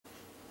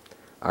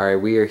All right,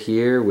 we are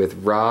here with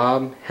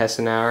Rob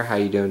Hessenauer. How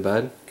you doing,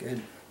 bud?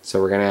 Good.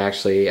 So we're gonna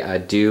actually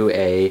do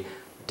a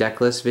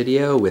deck list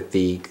video with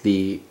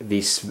the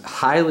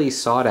highly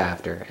sought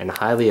after and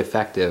highly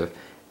effective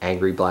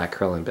Angry Black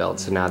Krillin build.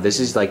 So now this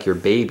is like your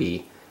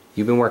baby.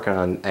 You've been working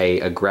on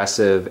a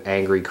aggressive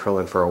Angry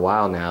Krillin for a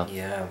while now.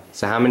 Yeah.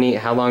 So how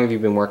long have you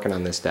been working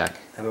on this deck?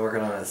 I've been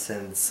working on it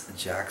since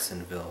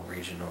Jacksonville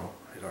Regional.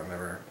 I don't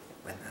remember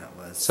when that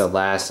was. So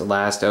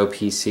last OP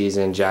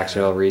season,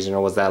 Jacksonville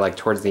Regional, was that like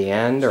towards the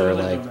end or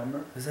like?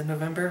 November? Was it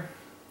November?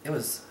 It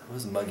was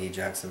muggy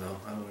Jacksonville.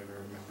 I don't even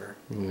remember.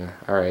 Yeah.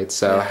 All right.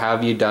 So how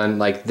have you done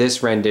like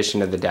this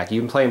rendition of the deck?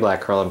 You've been playing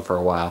Black Krillin for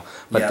a while,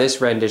 but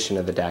this rendition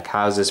of the deck,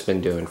 how's this been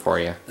doing for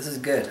you? This is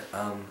good.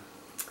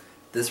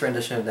 This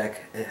rendition of the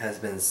deck, it has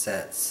been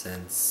set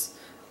since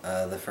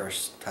the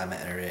first time I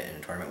entered it in a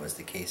tournament was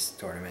the Case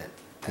tournament.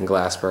 In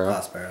Glassboro.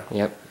 Glassboro.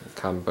 Yep.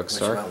 Comic book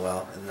store. Which went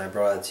well, and then I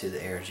brought it to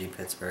the ARG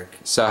Pittsburgh.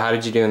 So how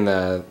did you do in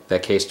the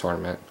Case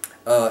tournament?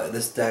 Oh,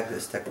 this deck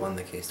won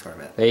the Case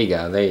tournament. There you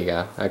go. There you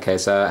go. Okay.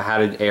 So how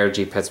did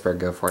ARG Pittsburgh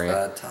go for you?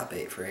 Top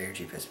 8 for ARG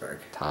Pittsburgh.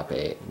 Top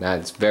 8.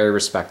 That's very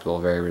respectable.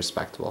 Very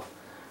respectable.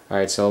 All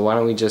right. So why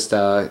don't we just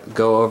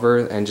go over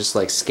and just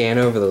like scan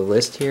over the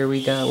list here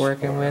we got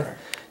working with.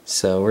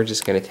 So we're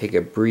just going to take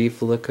a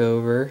brief look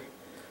over.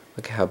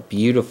 Look at how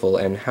beautiful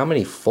and how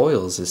many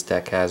foils this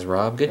deck has,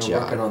 Rob. Good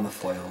job. Working on the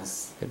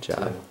foils. Good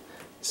job. Too.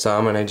 So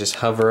I'm going to just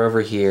hover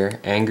over here,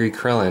 Angry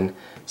Krillin.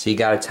 So you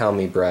got to tell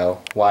me,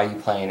 bro, why are you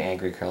playing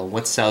Angry Krillin?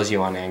 What sells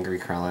you on Angry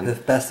Krillin? The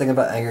best thing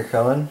about Angry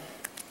Krillin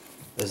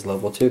is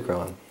level 2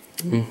 Krillin.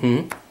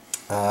 Mm-hmm.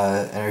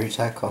 Energy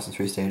attack costs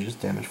 3 stages,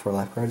 damage 4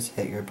 life cards,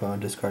 hit your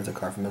opponent, discards a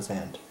card from his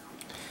hand.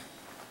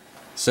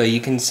 So you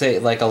can say,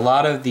 like a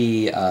lot of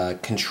the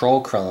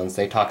control Krillins,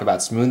 they talk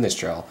about Smooth This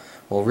Drill.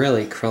 Well,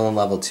 really, Krillin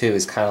level 2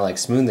 is kind of like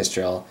Smooth This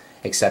Drill,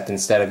 except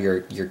instead of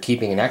you're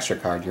keeping an extra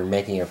card, you're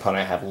making your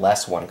opponent have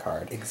less one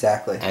card.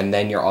 Exactly. And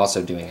then you're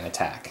also doing an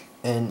attack.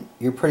 And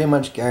you're pretty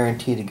much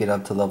guaranteed to get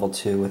up to level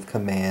 2 with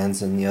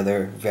commands and the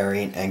other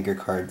variant anger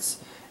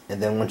cards. And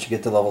then once you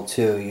get to level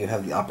 2, you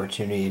have the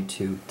opportunity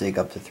to dig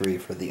up to 3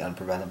 for the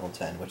unpreventable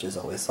 10, which is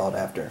always sought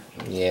after.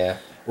 Yeah.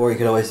 Or you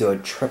could always do a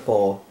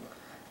triple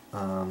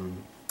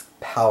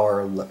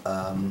power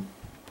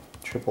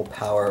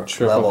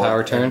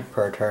turn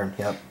per turn.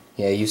 Yep.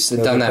 Yeah, you've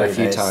done that a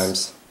few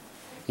times.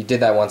 You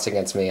did that once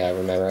against me, I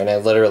remember, and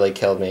it literally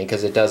killed me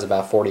because it does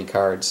about 40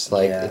 cards.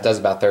 Like it does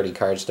about 30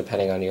 cards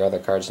depending on your other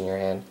cards in your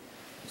hand.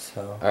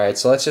 So. All right,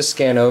 so let's just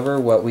scan over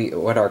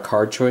what our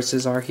card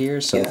choices are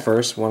here. So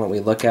first, why don't we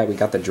look at, we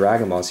got the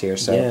Dragon Balls here.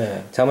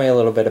 So tell me a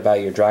little bit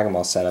about your Dragon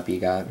Ball setup you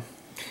got.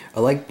 I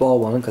like Ball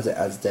 1 because it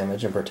adds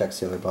damage and protects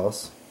the other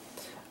balls.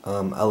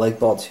 I like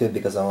Ball 2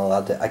 because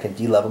I can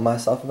de-level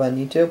myself if I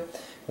need to.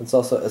 It's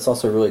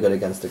also really good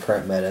against the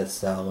current meta,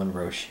 Cell and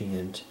Roshi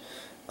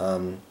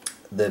and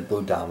the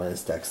blue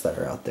dominance decks that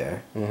are out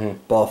there.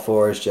 Ball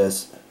 4 is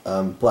just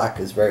black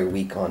is very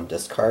weak on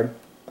discard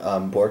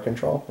board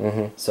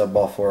control, so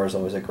Ball 4 is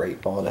always a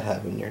great ball to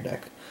have in your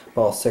deck.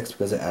 Ball 6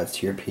 because it adds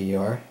to your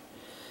PER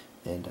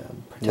and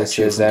protects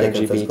you from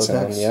energy beats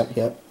decks.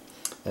 Yep.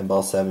 And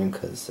Ball 7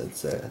 because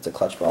it's a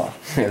clutch ball.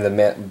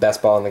 The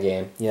best ball in the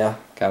game. Yeah.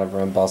 Gotta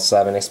run Ball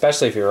 7,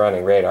 especially if you're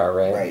running Radar,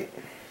 right? Right.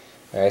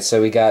 All right,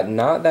 so we got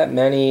not that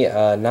many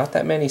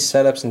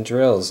setups and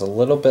drills. A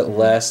little bit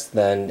less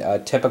than a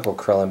typical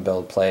Krillin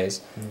build plays.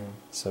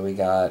 So we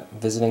got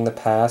visiting the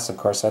past. Of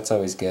course, that's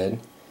always good.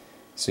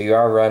 So you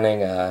are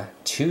running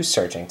 2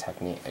 searching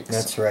techniques.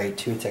 That's right,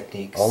 2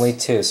 techniques. Only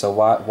 2. So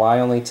why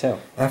only 2?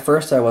 At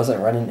first, I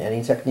wasn't running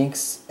any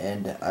techniques,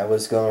 and I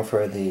was going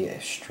for the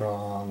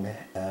strong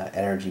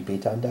energy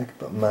beatdown deck.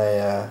 But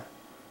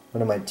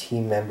one of my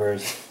team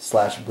members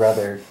 /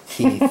 brother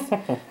Keith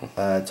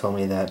told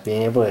me that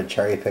being able to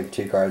cherry pick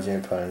 2 cards in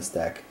your opponent's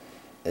deck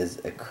is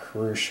a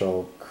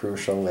crucial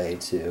way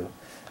to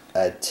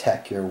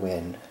tech your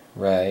win.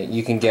 Right,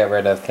 you can get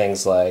rid of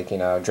things like,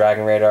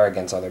 Dragon Radar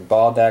against other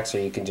ball decks, or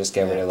you can just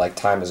get rid of like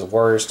Time as a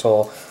Warrior's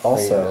Tool.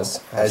 Also,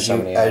 as you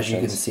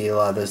can see, a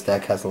lot of this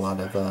deck has a lot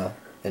of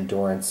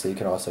endurance, so you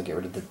can also get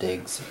rid of the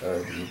digs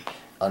or the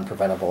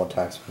unpreventable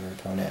attacks from your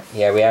opponent.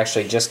 Yeah, we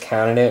actually just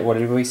counted it. What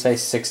did we say?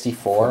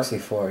 64?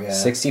 64, yeah.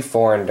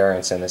 64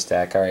 endurance in this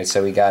deck. All right,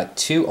 so we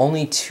got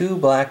only 2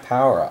 black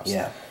power-ups.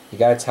 Yeah. You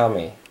got to tell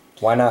me,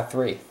 why not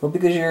 3? Well,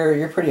 because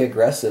you're pretty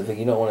aggressive, and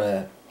you don't want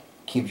to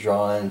keep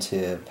drawing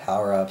to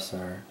power-ups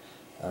or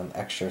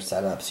extra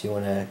setups. You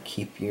want to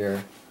keep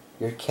your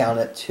count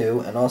at 2,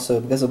 and also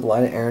because of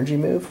Blinding Energy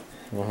move,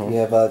 you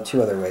have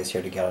 2 other ways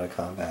here to get out of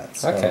combat.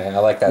 So okay, I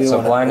like that.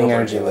 So Blinding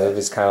Energy move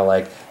is kind of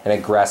like an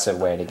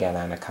aggressive way to get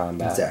out of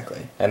combat.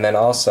 Exactly. And then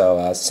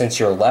also, since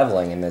you're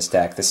leveling in this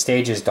deck, the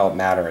stages don't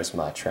matter as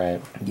much,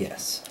 right?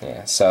 Yes.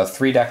 Yeah, so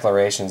 3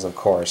 declarations, of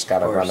course, got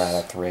to run out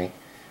of 3.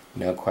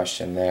 No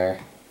question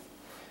there.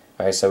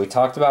 Alright, so we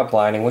talked about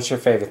blinding. What's your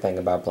favorite thing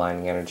about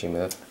Blinding Energy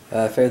move?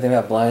 Favorite thing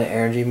about Blinding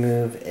Energy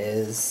move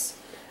is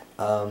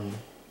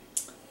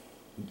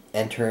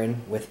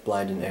entering with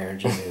Blinding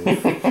Energy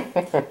move.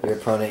 Your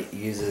opponent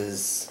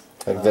uses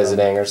like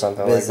visiting or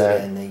something like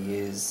that. And they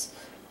use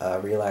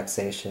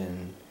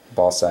relaxation.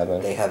 Ball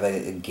 7. They have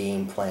a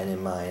game plan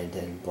in mind,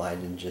 and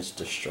Blinding just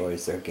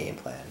destroys their game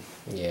plan.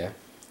 Yeah.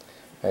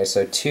 Alright,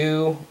 so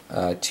two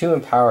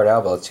empowered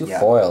elbows, two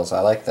foils. I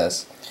like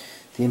this.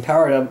 The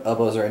empowered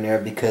elbows are in there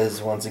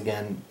because, once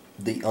again,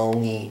 the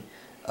only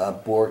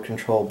board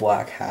control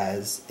black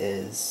has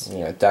is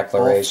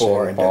declaration, ball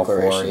 4 and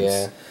declarations.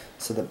 Yeah.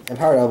 So the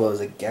empowered elbow is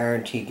a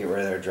guaranteed get rid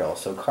of their drill.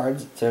 So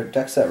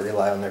decks that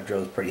rely on their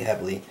drills pretty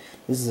heavily,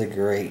 this is a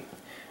great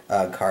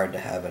card to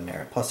have in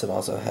there. Plus, it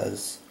also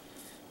has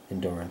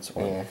endurance.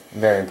 Yeah,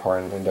 very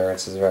important.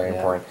 Endurance is very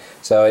important.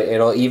 So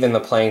it'll even the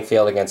playing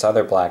field against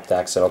other black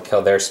decks. It'll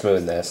kill their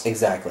smoothness.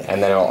 Exactly.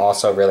 And then it'll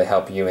also really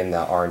help you in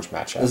the orange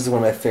matchup. This is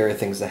one of my favorite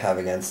things to have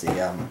against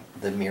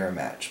the mirror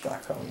match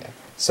black hole. Yeah.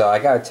 So I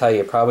gotta tell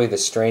you, probably the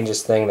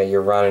strangest thing that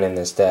you're running in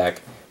this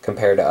deck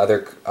compared to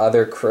other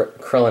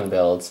Krillin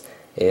builds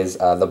is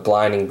the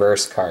Blinding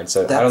Burst card.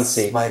 So That's I don't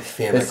see my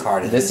favorite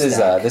card in this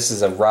deck. This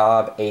is a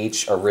Rob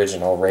H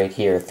original right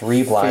here.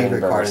 3 Blinding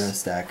favorite Bursts. Card in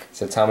this deck.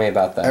 So tell me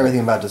about that.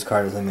 Everything about this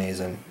card is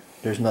amazing.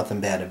 There's nothing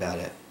bad about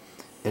it.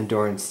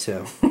 Endurance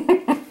too.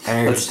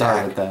 Let's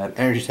start with that.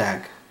 Energy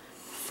attack.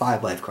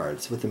 5 life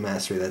cards with the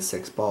mastery. That's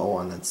 6. Ball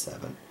 1. That's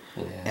 7.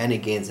 Yeah. And it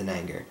gains an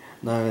anger.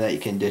 Not only that, you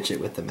can ditch it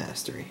with the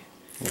mastery.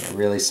 Yeah,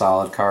 really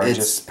solid card. It's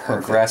just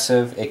perfect.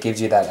 Aggressive. It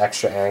gives you that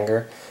extra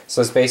anger.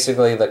 So it's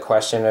basically the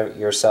question of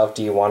yourself: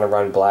 do you want to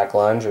run Black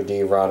Lunge or do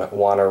you want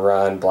to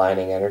run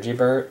Blinding Energy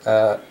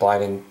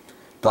Blinding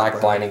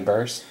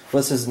Burst?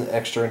 This is an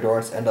extra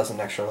endurance and does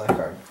an extra life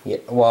card. Yeah.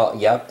 Well,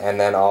 yep. And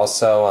then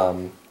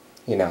also,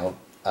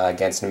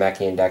 against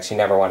Namekian decks, you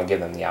never want to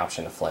give them the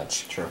option to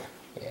flinch. True.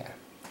 Yeah.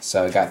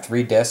 So we got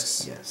 3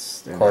 discs.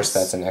 Yes. Of course,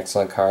 that's an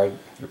excellent card.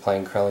 If you're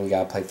playing Krillin, you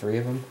gotta play 3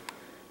 of them.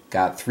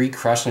 Got 3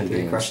 Crushing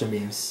Beams. 3 Crushing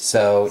Beams.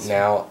 So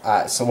now,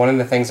 so one of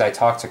the things I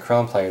talk to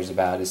Krillin players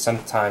about is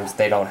sometimes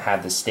they don't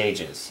have the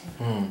stages.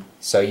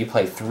 So you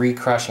play 3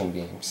 Crushing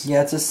Beams.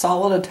 Yeah, it's a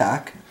solid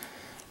attack.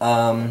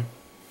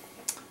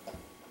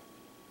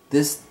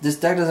 This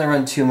deck doesn't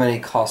run too many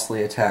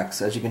costly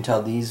attacks. As you can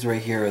tell, these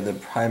right here are the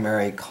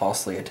primary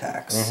costly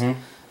attacks.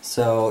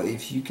 So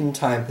if you can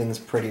time things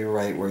pretty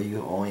right where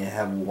you only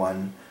have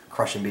 1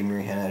 Crushing Beam in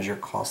your hand as your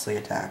costly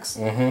attacks,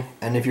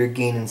 and if you're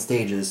gaining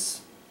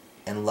stages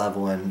and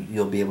leveling,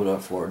 you'll be able to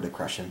afford the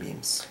Crushing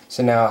Beams.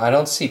 So now, I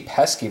don't see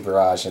Pesky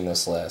Barrage in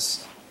this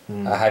list.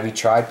 Have you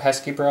tried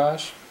Pesky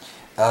Barrage?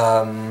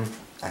 I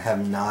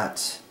have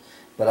not,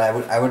 but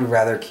I would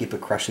rather keep a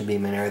Crushing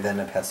Beam in there than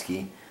a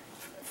Pesky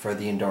for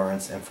the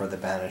endurance and for the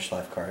banished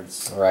life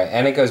cards. Right,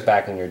 and it goes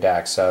back in your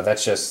deck, so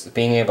that's just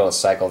being able to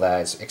cycle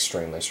that is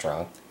extremely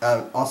strong.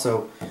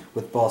 Also,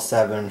 with Ball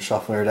 7,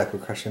 shuffling your deck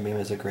with Crushing Beam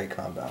is a great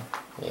combo.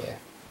 Yeah,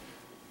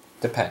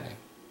 depending.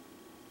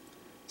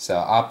 So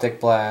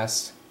Optic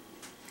Blast.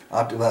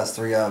 Optic Blast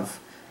 3 of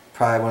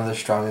probably one of the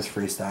strongest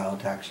freestyle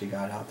attacks you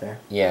got out there.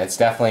 Yeah, it's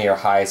definitely your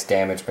highest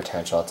damage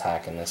potential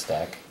attack in this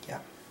deck. Yeah.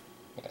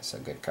 Yeah, so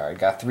good card.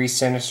 Got 3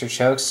 Sinister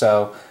Chokes,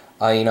 so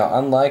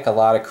unlike a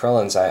lot of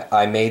Krillins,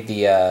 I made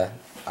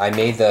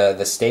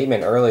the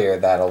statement earlier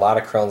that a lot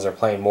of Krillins are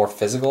playing more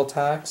physical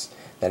attacks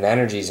than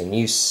energies, and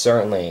you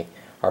certainly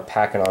are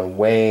packing on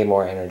way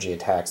more energy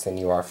attacks than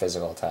you are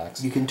physical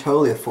attacks. You can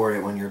totally afford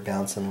it when you're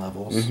bouncing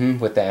levels.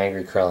 With the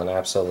Angry Krillin,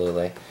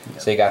 absolutely.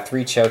 Yep. So you got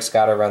 3 chokes,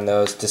 gotta run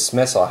those.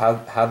 Dismissal,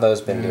 how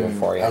those been doing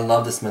for you? I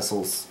love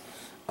dismissals.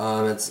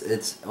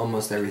 It's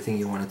almost everything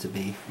you want it to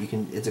be.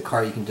 It's a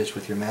card you can ditch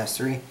with your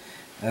mastery.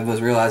 I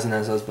was realizing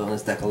as I was building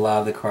this deck, a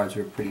lot of the cards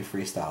were pretty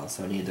freestyle,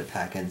 so I needed to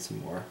pack in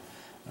some more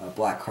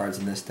black cards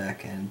in this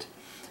deck, and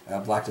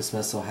Black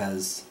Dismissal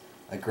has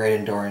a great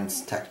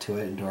endurance tech to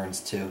it, endurance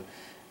 2.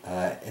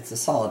 It's a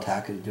solid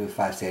attack. You do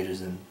 5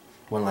 stages and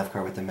 1 life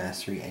card with the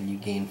mastery, and you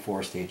gain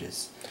 4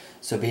 stages.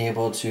 So being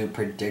able to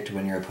predict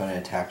when your opponent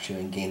attacks you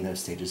and gain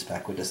those stages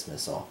back with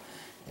Dismissal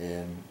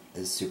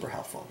is super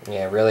helpful.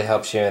 Yeah, it really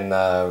helps you in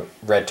the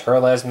Red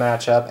Turles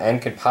matchup,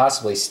 and could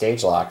possibly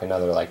stage lock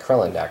another like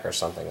Krillin deck or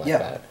something like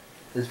that.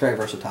 It's very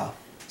versatile.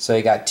 So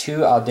you got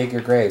 2 I'll Dig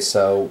Your Grave.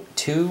 So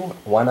 2,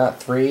 why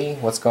not 3?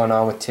 What's going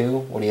on with 2?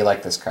 What do you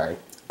like this card?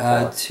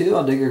 2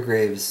 I'll Dig Your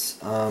Graves.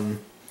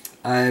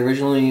 I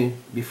originally,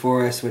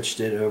 before I switched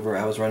it over,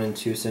 I was running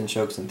 2 Sin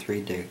Chokes and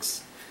 3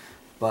 Digs.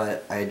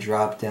 But I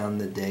dropped down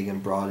the Dig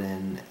and brought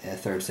in a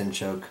 3rd Sin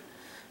Choke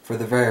for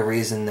the very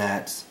reason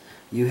that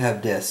you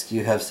have Disc,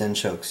 you have Sin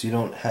Chokes. You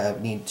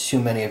don't need too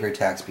many of your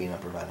attacks being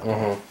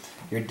unpreventable.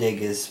 Your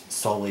Dig is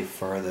solely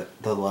for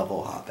the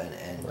level hopping,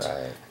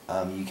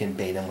 and you can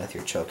bait them with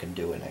your choke and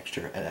do an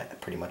extra,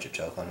 pretty much a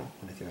choke on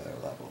with your other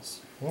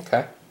levels.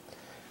 Okay.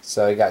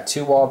 So you got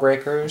 2 Wall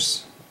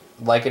Breakers.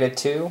 Like it at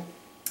 2?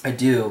 I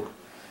do.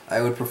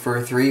 I would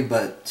prefer 3,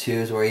 but 2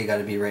 is where you got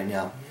to be right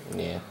now.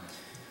 Yeah.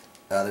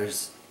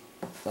 There's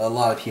a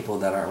lot of people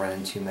that aren't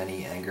running too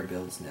many anger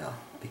builds now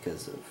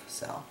because of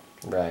Sal.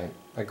 Right.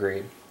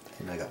 Agreed.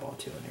 And I got Ball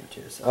 2 in here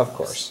too. So of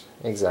course.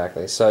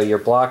 Exactly. So your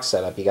block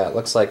setup, you got,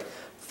 looks like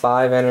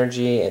 5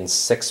 energy and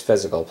 6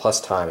 physical,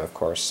 plus time, of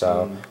course.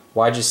 So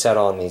why'd you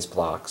settle on these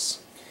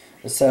blocks?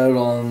 I settled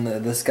on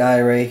this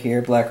guy right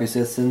here, Black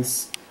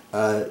Resistance.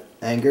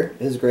 Anger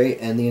is great,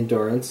 and the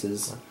endurance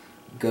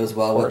goes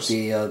well with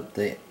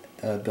the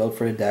build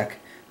for the deck.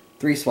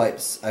 3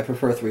 swipes. I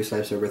prefer 3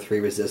 swipes over 3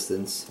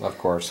 resistance. Of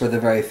course. For the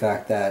very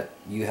fact that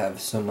you have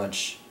so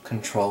much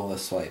control of a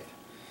swipe.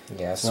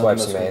 Yeah, it's swipes one of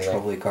the most amazing.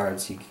 controllable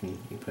cards you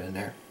put in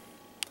there.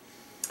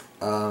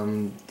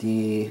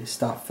 The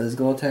stop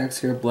physical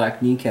attacks here.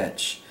 Black Knee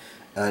Catch.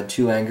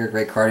 2 anger,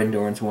 great card,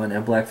 endurance 1,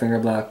 and black finger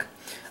block.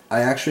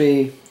 I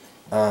actually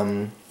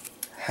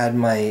had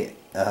my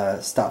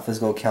stop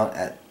physical count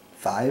at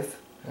 5.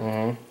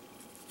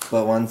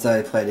 But once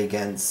I played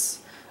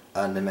against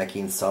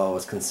Namekian Saw,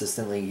 was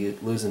consistently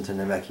losing to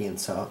Namekian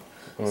Saw.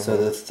 So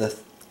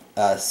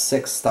the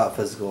 6 stop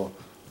physical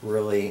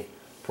really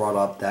brought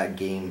up that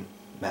game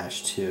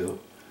match 2.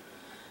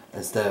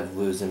 Instead of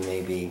losing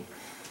maybe,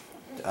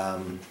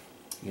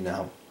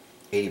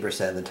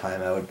 80% of the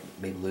time, I would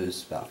maybe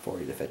lose about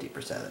 40 to 50%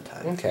 of the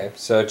time. Okay,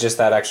 so just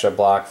that extra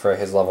block for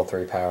his level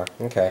 3 power.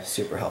 Okay.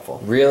 Super helpful.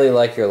 Really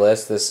like your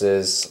list. This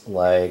is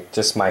like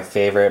just my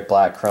favorite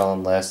Black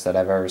Krillin list that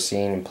I've ever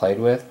seen and played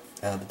with.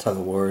 The Tug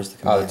of Wars.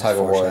 The Tug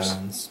of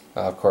Wars.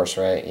 Of course,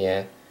 right,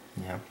 yeah.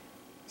 Yeah.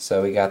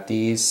 So we got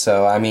these.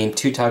 So, I mean,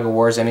 2 Tug of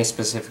Wars. Any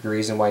specific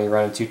reason why you're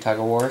running 2 Tug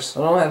of Wars?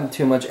 I don't have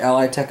too much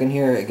ally tech in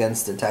here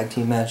against the tag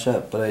team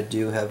matchup, but I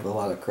do have a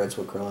lot of crits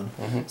with Krillin.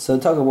 So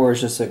Tug of War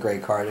is just a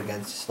great card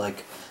against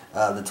like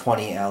the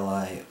 20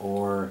 ally,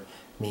 or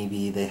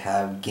maybe they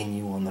have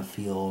Ginyu on the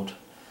field.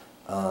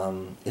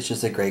 It's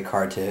just a great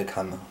card to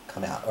come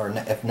out. Or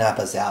if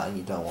Nappa's out and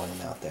you don't want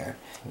him out there,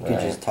 you can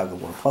just Tug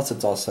of War. Plus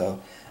it's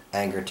also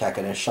anger tech,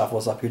 and it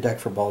shuffles up your deck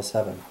for ball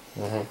 7.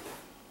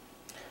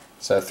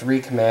 So 3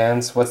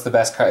 commands. What's the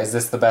best card? Is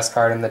this the best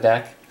card in the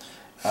deck?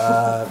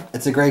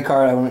 It's a great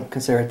card. I wouldn't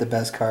consider it the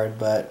best card,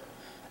 but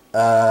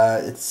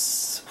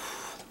it's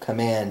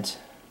command.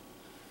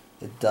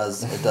 It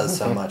does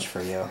so much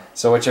for you.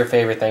 So what's your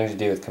favorite thing to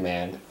do with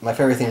command? My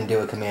favorite thing to do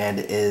with command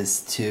is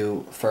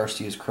to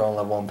first use Krillin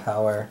level 1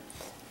 power,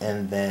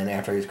 and then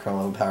after I use Krillin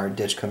level power,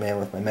 ditch command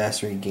with my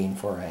mastery, gain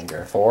 4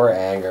 anger. 4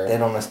 anger. They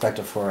don't expect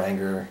a 4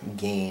 anger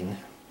gain.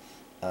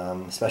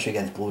 Especially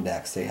against blue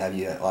decks, they have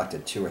you locked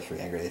at 2 or 3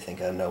 anger. They think,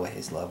 oh, no way,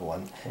 he's level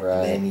 1. Right.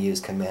 And then you use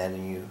command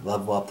and you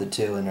level up to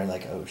 2, and they're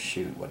like, oh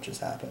shoot, what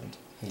just happened?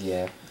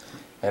 Yeah.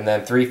 And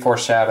then 3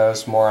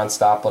 foreshadows, more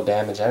unstoppable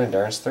damage, and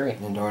endurance 3.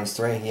 Endurance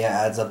 3, yeah,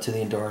 adds up to the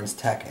endurance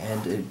tech,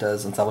 and it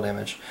does unstoppable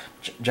damage.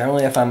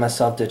 Generally, I find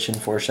myself ditching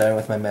foreshadow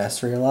with my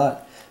mastery a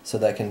lot, so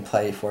that I can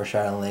play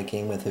foreshadow late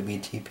game with a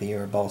VTP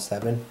or a ball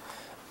 7.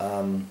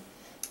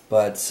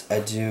 But I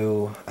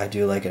do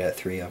like it at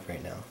 3 up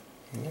right now.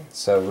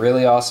 So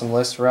really awesome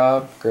list,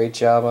 Rob. Great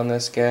job on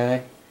this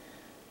guy.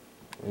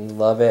 We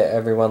love it.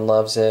 Everyone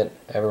loves it.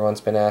 Everyone's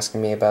been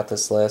asking me about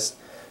this list.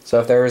 So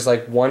if there was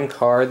like one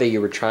card that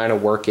you were trying to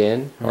work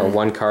in, or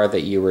one card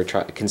that you were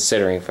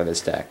considering for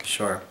this deck.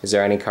 Sure. Is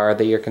there any card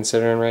that you're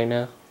considering right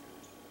now?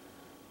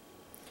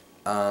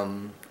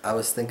 I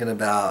was thinking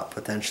about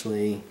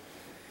potentially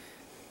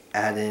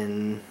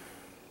adding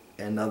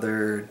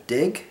another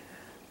dig,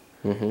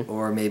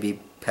 or maybe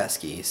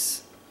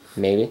Pesky's.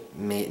 Maybe?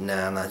 No,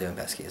 I'm not doing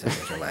Pesky's. I'm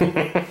changing my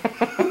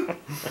mind.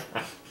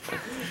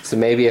 So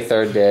maybe a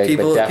third dig,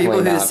 but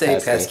definitely not People who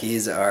say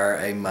Pesky's are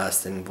a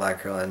must in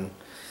Black Krillin,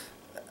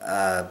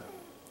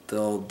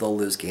 they'll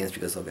lose games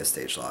because they'll get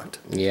stage locked.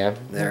 Yeah.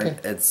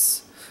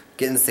 It's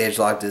getting stage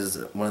locked is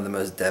one of the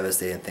most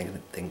devastating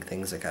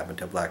things that happen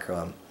to Black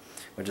Krillin,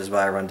 which is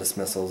why I run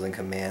dismissals and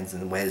commands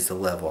and ways to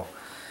level,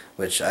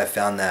 which I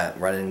found that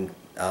running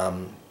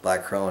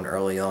Black Krillin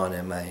early on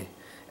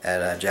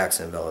at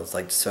Jacksonville, it's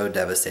like so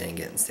devastating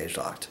getting stage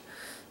locked.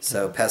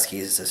 So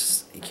Pesky's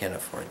just, you can't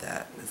afford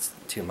that. It's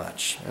too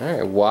much.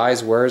 Alright,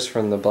 wise words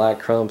from the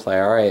Black Krillin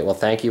player. Alright, well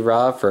thank you,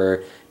 Rob,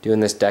 for doing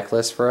this deck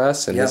list for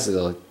us, and this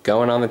is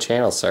going on the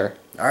channel, sir.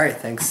 Alright,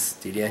 thanks,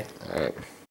 DJ. Alright.